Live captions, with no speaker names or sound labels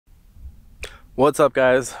What's up,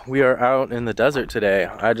 guys? We are out in the desert today.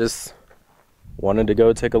 I just wanted to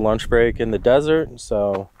go take a lunch break in the desert,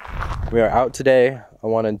 so we are out today. I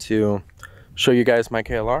wanted to show you guys my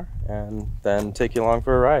KLR and then take you along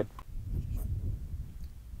for a ride.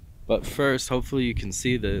 But first, hopefully you can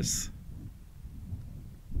see this.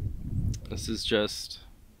 This is just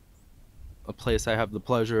a place I have the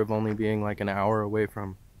pleasure of only being like an hour away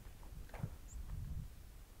from.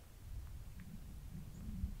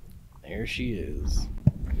 There she is.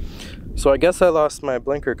 So I guess I lost my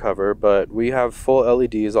blinker cover, but we have full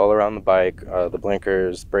LEDs all around the bike. The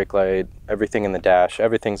blinkers, brake light, everything in the dash,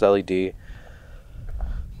 everything's LED.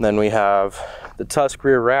 Then we have the Tusk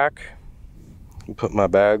rear rack. Put my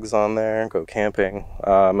bags on there, go camping.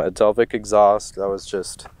 A Delvic exhaust, that was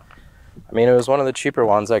just, I mean, it was one of the cheaper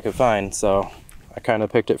ones I could find, so I kind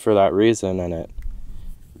of picked it for that reason, and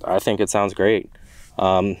I think it sounds great.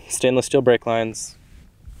 Stainless steel brake lines.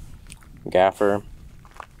 Gaffer.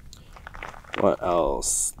 What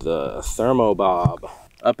else? The thermo bob.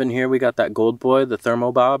 Up in here we got that gold boy, the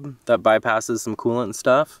thermo bob that bypasses some coolant and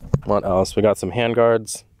stuff. What else? We got some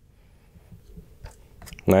handguards.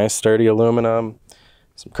 Nice sturdy aluminum.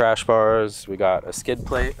 Some crash bars. We got a skid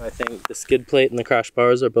plate. I think the skid plate and the crash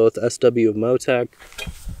bars are both SW Motec.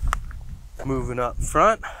 Moving up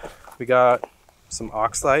front, we got some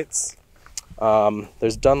aux lights.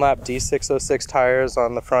 There's Dunlap D606 tires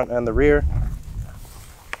on the front and the rear.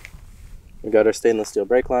 We got our stainless steel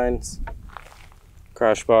brake lines,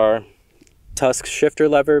 crash bar, Tusk shifter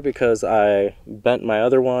lever because I bent my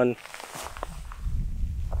other one.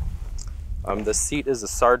 The seat is a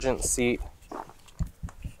Sargent seat.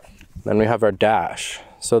 Then we have our dash.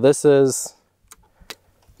 So this is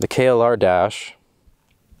the KLR dash.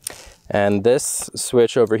 And this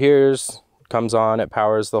switch over here comes on, it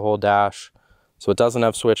powers the whole dash. So it doesn't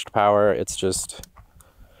have switched power, it's just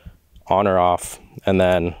on or off. And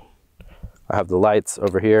then I have the lights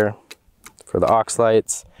over here for the aux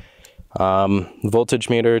lights, voltage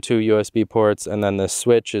meter, 2 USB ports, and then this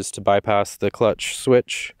switch is to bypass the clutch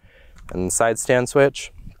switch and side stand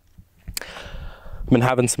switch. I've been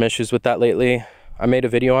having some issues with that lately. I made a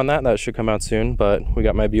video on that should come out soon, but we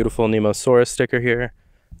got my beautiful Nemo sticker here.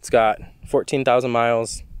 It's got 14,000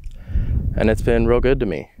 miles, and it's been real good to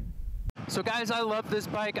me. So guys, I love this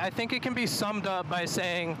bike. I think it can be summed up by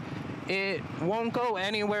saying it won't go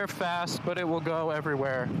anywhere fast, but it will go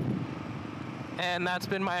everywhere. And that's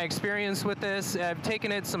been my experience with this. I've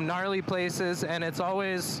taken it some gnarly places, and it's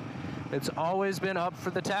always been up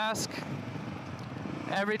for the task.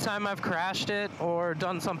 Every time I've crashed it or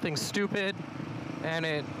done something stupid and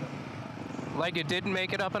it didn't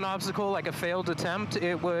make it up an obstacle, like a failed attempt,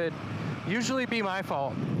 it would usually be my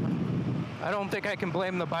fault. I don't think I can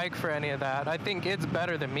blame the bike for any of that. I think it's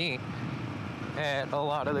better than me at a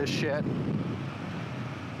lot of this shit.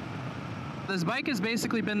 This bike has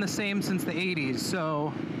basically been the same since the 80s,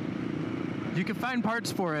 so you can find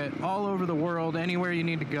parts for it all over the world, anywhere you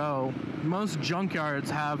need to go. Most junkyards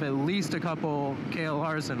have at least a couple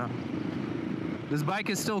KLRs in them. This bike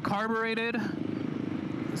is still carbureted,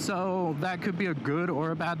 so that could be a good or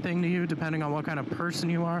a bad thing to you, depending on what kind of person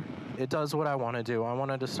you are. It does what I want to do. I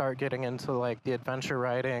wanted to start getting into like the adventure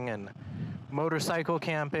riding and motorcycle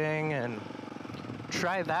camping and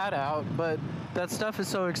try that out, but that stuff is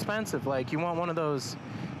so expensive. Like, you want one of those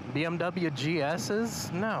BMW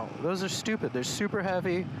GS's? No, those are stupid. They're super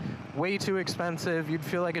heavy, way too expensive. You'd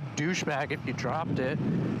feel like a douchebag if you dropped it.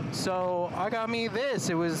 So I got me this.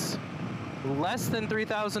 It was less than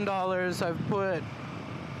 $3,000. I've put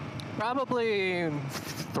probably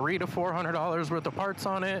 $300 to $400 worth of parts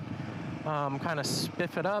on it. Kind of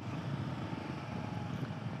spiff it up.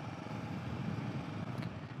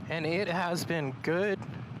 And it has been good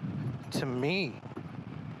to me.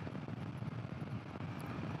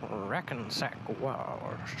 Reckon sack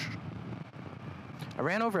wow. I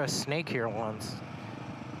ran over a snake here once.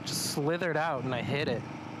 Just slithered out and I hit it.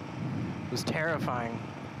 It was terrifying.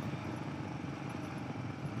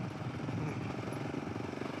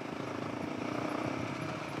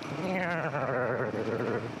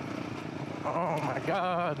 Oh my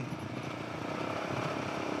God.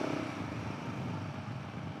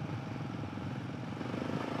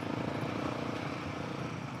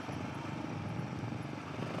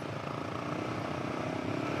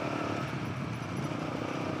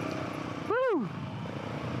 Woo!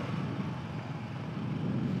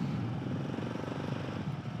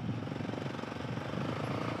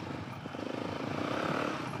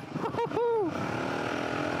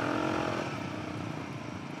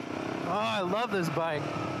 Oh, I love this bike.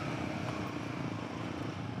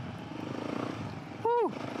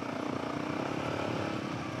 Woo!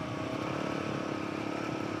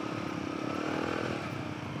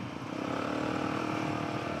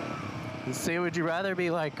 See, would you rather be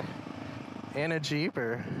like in a Jeep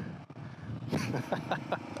or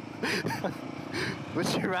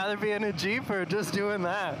would you rather be in a Jeep or just doing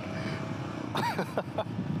that?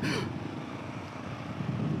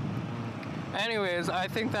 Anyways, I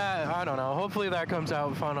think that, I don't know, hopefully that comes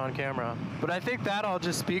out fun on camera. But I think that all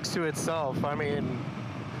just speaks to itself. I mean,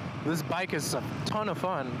 this bike is a ton of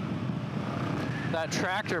fun. That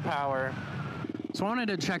tractor power. So I wanted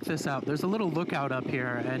to check this out. There's a little lookout up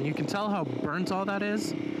here, and you can tell how burnt all that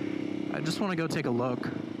is. I just want to go take a look.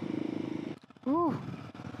 Ooh.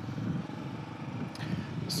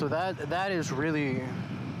 So that is really,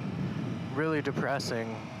 really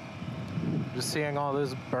depressing. Just seeing all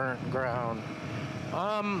this burnt ground.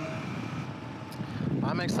 I'm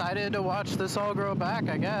excited to watch this all grow back,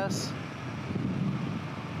 I guess.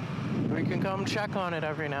 We can come check on it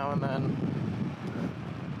every now and then.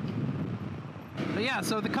 But yeah,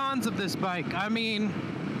 so the cons of this bike. I mean,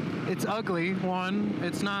 it's ugly, one.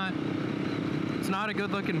 It's not a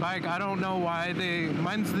good looking bike. I don't know why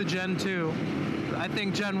mine's the Gen 2. I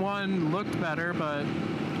think Gen 1 looked better, but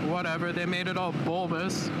whatever, they made it all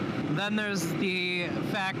bulbous. Then there's the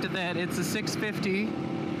fact that it's a 650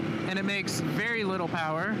 and it makes very little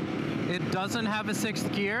power. It doesn't have a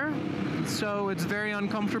 6th gear, so it's very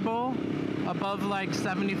uncomfortable above like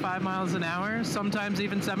 75 miles an hour. Sometimes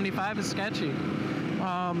even 75 is sketchy.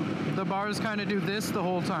 The bars kind of do this the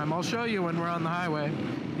whole time. I'll show you when we're on the highway.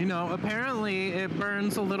 You know, apparently it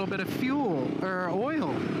burns a little bit of fuel or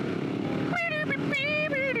oil.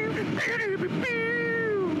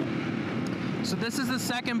 So this is the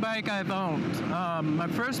second bike I've owned. My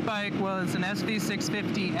first bike was an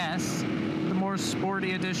SV650S, the more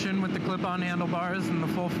sporty edition with the clip-on handlebars and the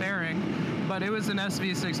full fairing, but it was an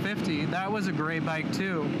SV650. That was a great bike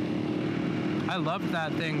too. I loved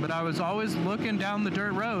that thing, but I was always looking down the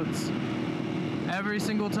dirt roads. Every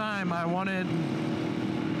single time I wanted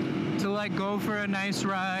to like go for a nice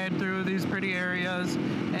ride through these pretty areas,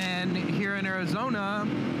 and here in Arizona,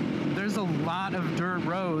 there's a lot of dirt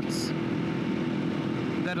roads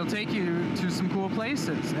that'll take you to some cool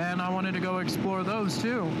places, and I wanted to go explore those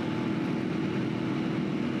too.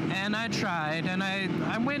 And I tried, and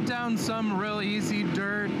I went down some real easy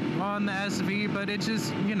dirt on the SV, but it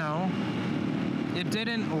just, you know, it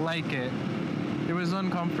didn't like it. It was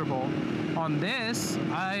uncomfortable. On this,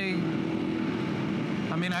 I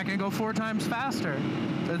mean, I can go 4 times faster.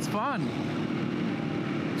 It's fun.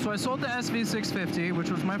 So I sold the SV650,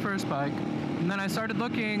 which was my first bike, and then I started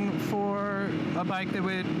looking for a bike that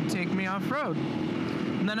would take me off-road.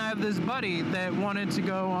 And then I have this buddy that wanted to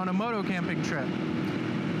go on a moto camping trip.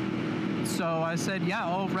 So I said, yeah,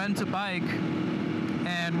 I'll rent a bike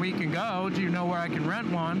and we can go. Do you know where I can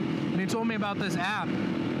rent one? And he told me about this app,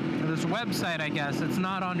 or this website, I guess. It's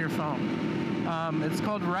not on your phone. It's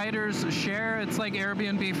called Riders Share. It's like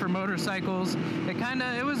Airbnb for motorcycles.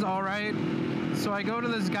 It was all right. So I go to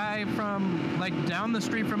this guy from like down the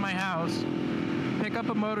street from my house, pick up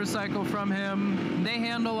a motorcycle from him. They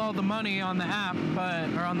handle all the money on the app,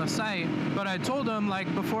 or on the site. But I told him,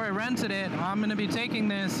 like, before I rented it, I'm gonna be taking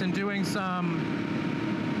this and doing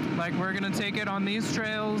we're gonna take it on these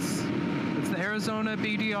trails. It's the Arizona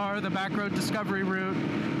BDR, the Back Road Discovery Route,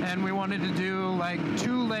 and we wanted to do like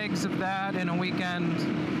 2 legs of that in a weekend.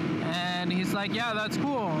 And he's like, yeah, that's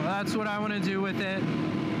cool. That's what I want to do with it.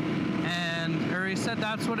 Or he said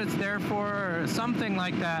that's what it's there for, or something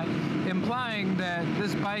like that, implying that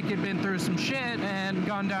this bike had been through some shit and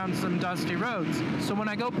gone down some dusty roads. So when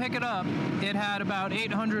I go pick it up, it had about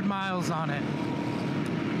 800 miles on it.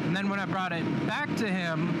 And then when I brought it back to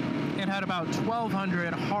him, it had about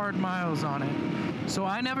 1,200 hard miles on it. So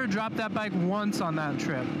I never dropped that bike once on that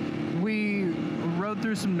trip. We rode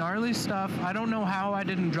through some gnarly stuff. I don't know how I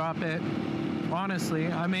didn't drop it, honestly.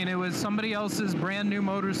 I mean, it was somebody else's brand new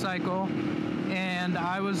motorcycle, and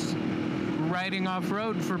I was riding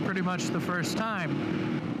off-road for pretty much the first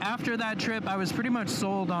time. After that trip, I was pretty much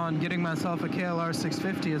sold on getting myself a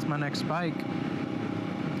KLR650 as my next bike.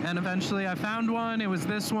 And eventually I found one. It was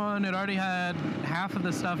this one. It already had half of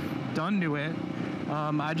the stuff done to it.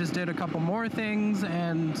 I just did a couple more things,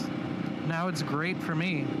 and now it's great for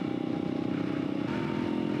me.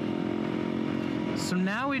 So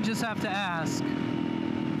now we just have to ask,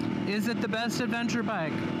 is it the best adventure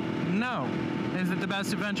bike? No. Is it the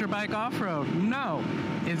best adventure bike off-road? No.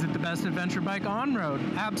 Is it the best adventure bike on-road?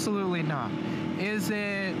 Absolutely not. Is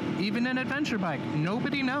it even an adventure bike?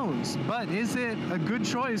 Nobody knows. But is it a good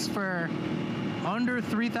choice for under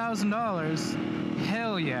 $3,000?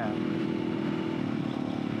 Hell yeah.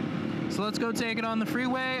 So let's go take it on the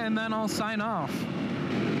freeway, and then I'll sign off.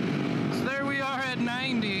 So there we are at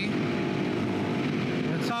 90.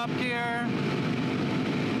 It's top gear.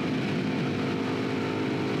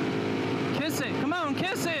 Kiss it, come on,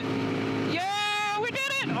 kiss it. Yeah, we did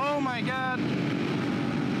it. Oh my God.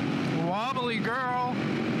 Wobbly girl.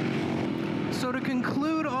 So to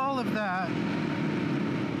conclude all of that,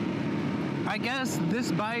 I guess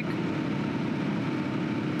this bike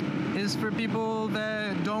is for people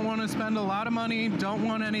that don't want to spend a lot of money, don't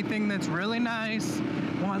want anything that's really nice,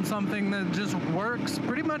 want something that just works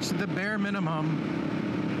pretty much the bare minimum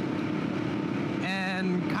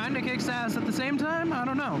and kind of kicks ass at the same time. I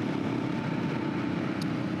don't know.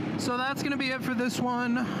 So that's gonna be it for this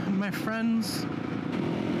one, my friends.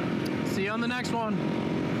 See you on the next one.